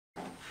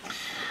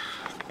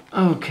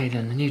Okay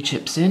then, the new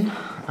chip's in.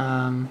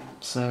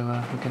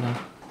 So we're gonna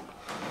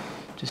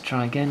just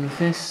try again with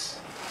this.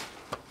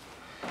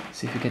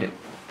 See if we get it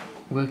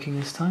working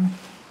this time.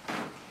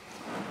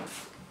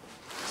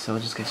 So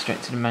we'll just go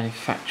straight to the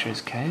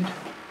manufacturer's code.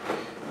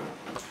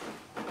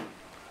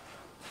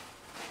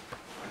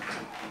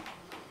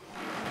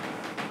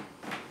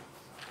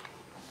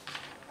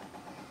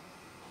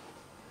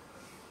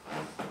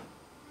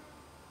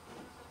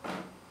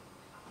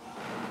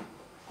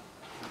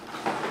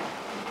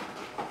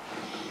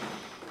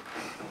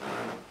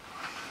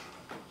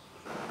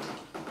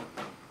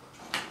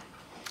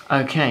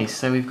 Okay,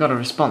 so we've got a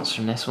response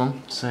from this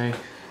one. So the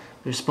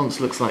response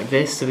looks like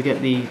this. So we get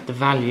the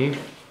value,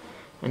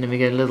 and then we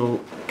get a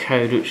little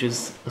code which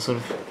is a sort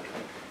of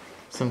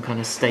some kind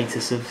of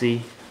status of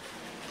the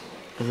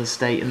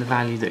state and the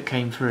value that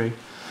came through.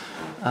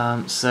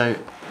 So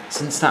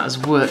since that has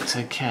worked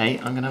okay,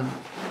 I'm going to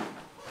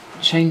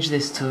change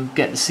this to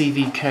get the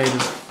CV code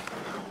of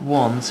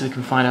 1 so we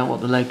can find out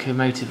what the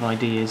locomotive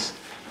ID is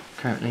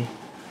currently.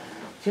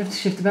 Do you have to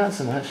shift about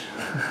so much?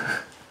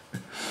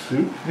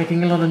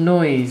 Making a lot of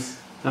noise.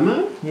 Am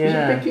I?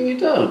 Yeah. Is it picking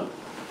it up?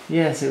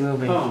 Yes, it will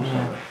be. Oh, I'm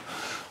yeah. sorry.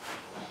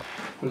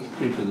 What's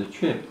the bit of the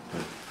chip?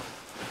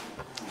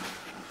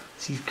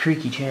 It's these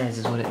creaky chairs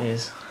is what it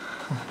is.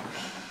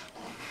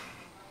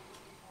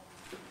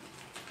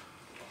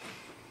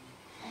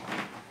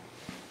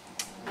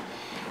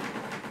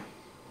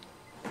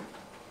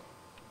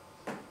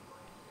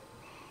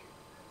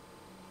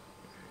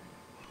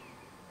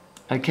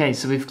 Okay,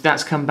 so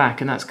that's come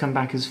back, and that's come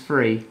back as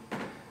free.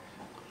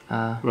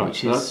 Right,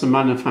 so that's the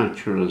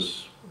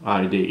manufacturer's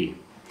ID.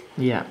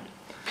 Yeah.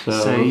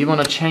 So you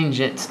want to change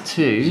it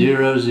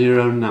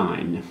to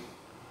 009.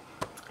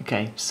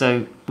 Okay,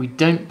 so we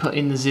don't put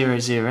in the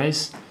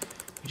 00s.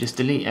 We just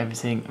delete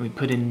everything and we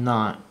put in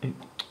 9.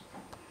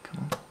 Come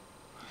on.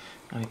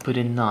 And we put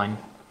in 9.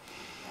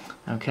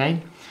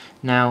 Okay.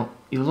 Now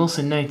you'll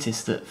also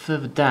notice that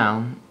further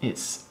down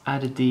it's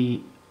added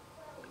the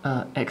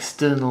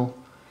extended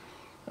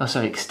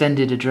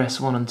address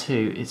 1 and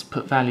 2. It's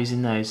put values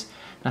in those.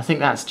 And I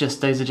think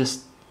those are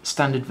just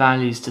standard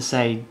values to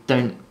say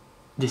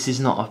this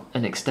is not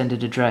an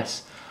extended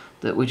address,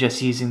 that we're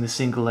just using the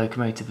single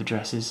locomotive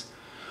addresses.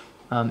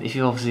 If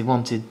you obviously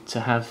wanted to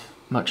have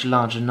much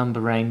larger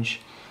number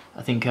range,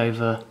 I think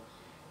over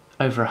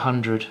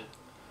 100,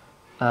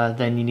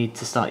 then you need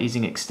to start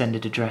using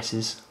extended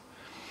addresses.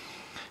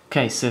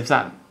 Okay, so if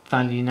that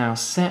value now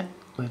set,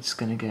 we're just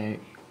going to go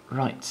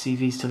write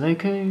CVs to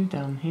loco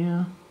down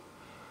here,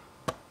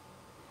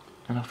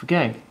 and off we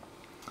go.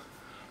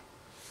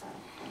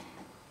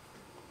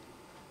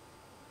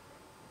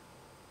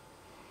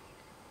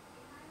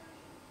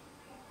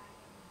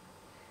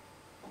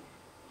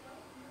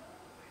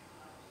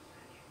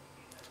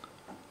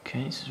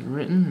 Okay, this is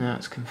written, now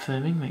it's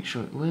confirming, make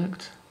sure it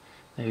worked.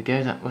 There we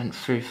go, that went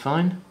through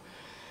fine.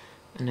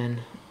 And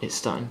then it's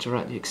starting to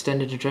write the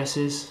extended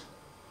addresses.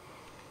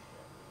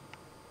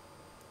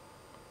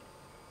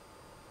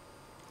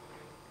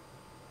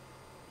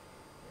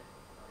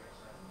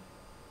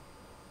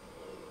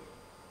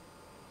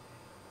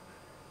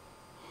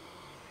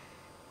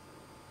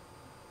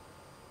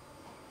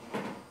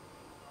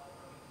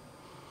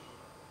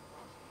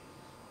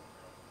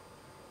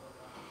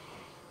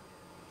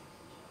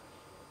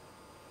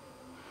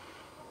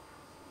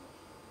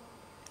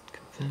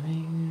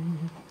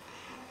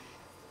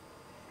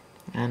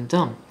 And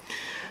done.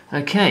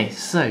 Okay,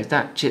 so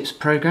that chip's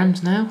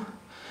programmed now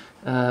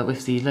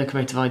with the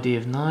locomotive ID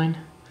of 9.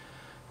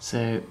 So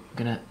I'm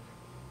going to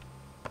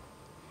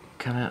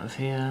come out of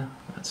here,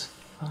 that's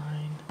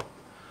fine.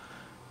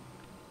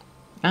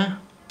 Oh,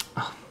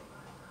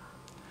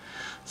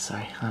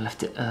 sorry, I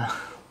left it, I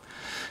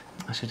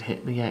should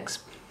hit the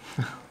X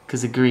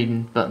because this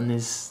green button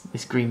is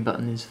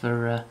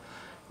for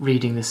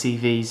reading the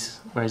CVs,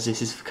 whereas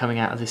this is for coming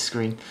out of this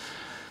screen.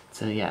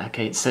 So yeah,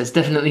 okay, so it's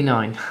definitely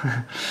 9.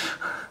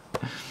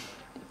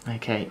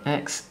 Okay,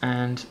 X,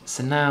 and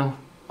so now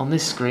on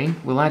this screen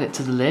we'll add it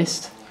to the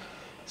list.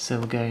 So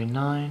we'll go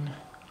 9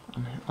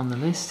 on the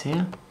list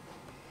here,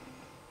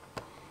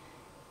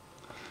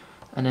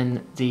 and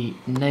then the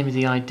name of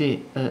the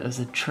ID of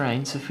the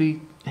train. So if we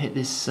hit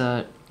this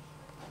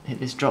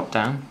drop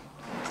down,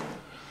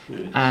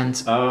 and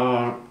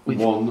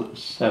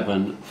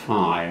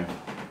R175,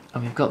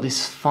 and we've got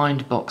this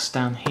find box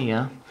down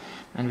here,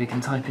 and we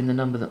can type in the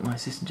number that my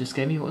assistant just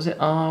gave me. What was it?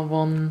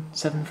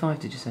 R175,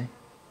 did you say?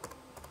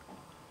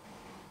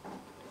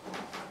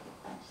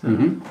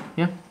 So,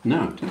 yeah?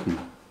 No, it didn't.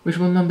 Which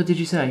one number did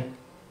you say?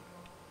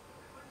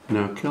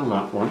 No, kill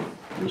that one.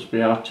 It must be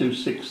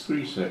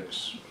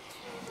R2636.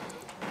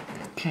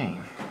 Okay,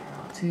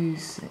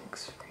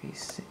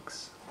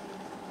 2636.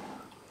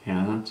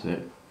 Yeah, that's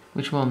it.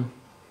 Which one?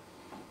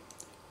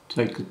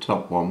 Take the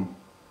top one.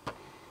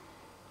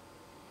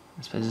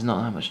 I suppose there's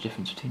not that much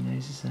difference between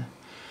those, is there?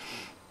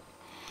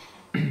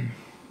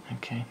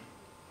 Okay.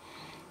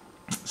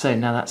 So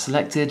now that's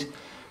selected,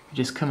 we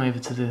just come over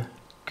to the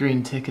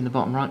green tick in the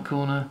bottom right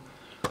corner,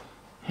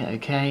 hit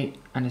OK,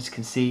 and as you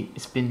can see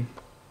it's been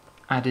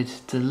added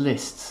to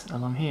lists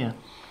along here.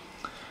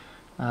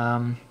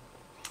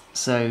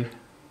 So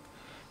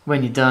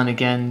when you're done,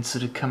 again,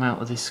 sort of come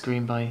out of this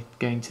screen by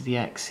going to the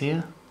X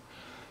here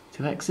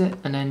to exit,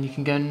 and then you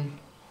can go and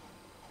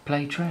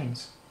play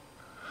trains.